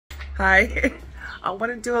Hi, I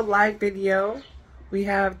want to do a live video. We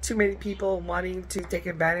have too many people wanting to take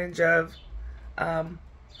advantage of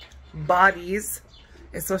bodies,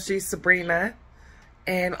 especially Sabrina.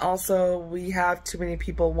 And also we have too many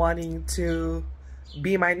people wanting to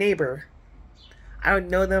be my neighbor. I don't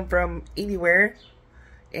know them from anywhere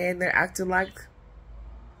and they're acting like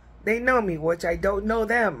they know me, which I don't know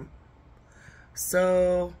them.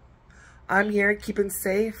 So I'm here keeping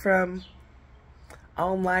safe from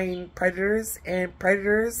online predators and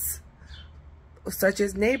predators such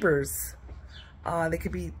as neighbors. They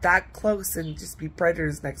could be that close and just be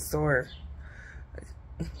predators next door.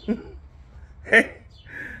 We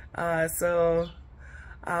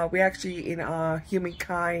actually, in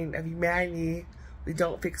humanity, we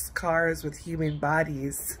don't fix cars with human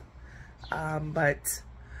bodies. But,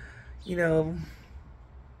 you know,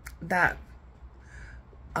 that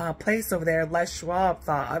place over there, Les Schwab,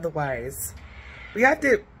 thought otherwise. We have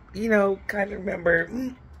to, kind of remember,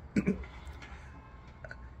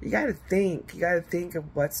 you gotta think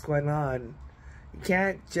of what's going on. You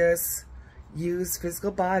can't just use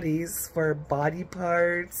physical bodies for body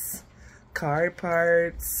parts, car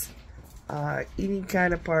parts, any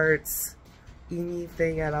kind of parts,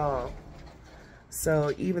 anything at all.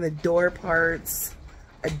 So even the door parts,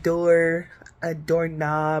 a doorknob,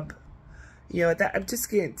 that I'm just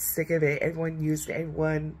getting sick of it. Everyone used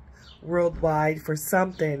everyone worldwide for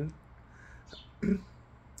something.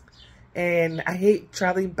 And I hate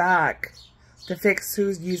traveling back to fix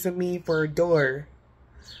who's using me for a door.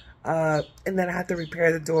 And then I have to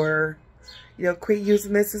repair the door. Quit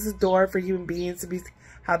using this as a door for human beings to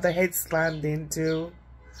have their heads slammed into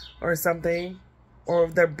or something. Or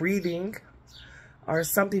if they're breathing. Or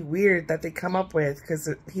something weird that they come up with because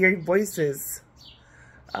of hearing voices.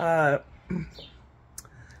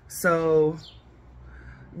 So,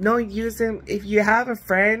 no, use them. If you have a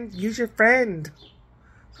friend, use your friend.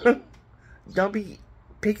 Don't be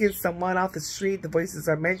picking someone off the street the voices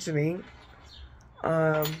are mentioning.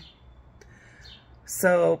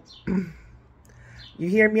 So, you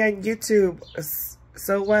hear me on YouTube.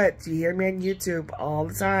 So what? You hear me on YouTube all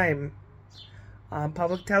the time. On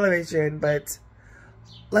public television. But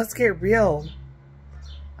let's get real.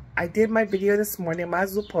 I did my video this morning. I might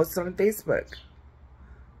as well post it on Facebook.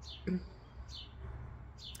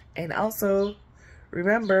 And also,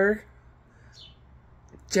 remember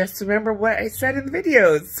what I said in the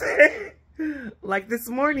videos. Like this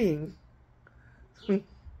morning.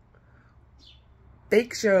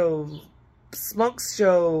 Fake show, smoke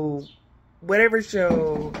show, whatever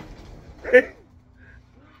show.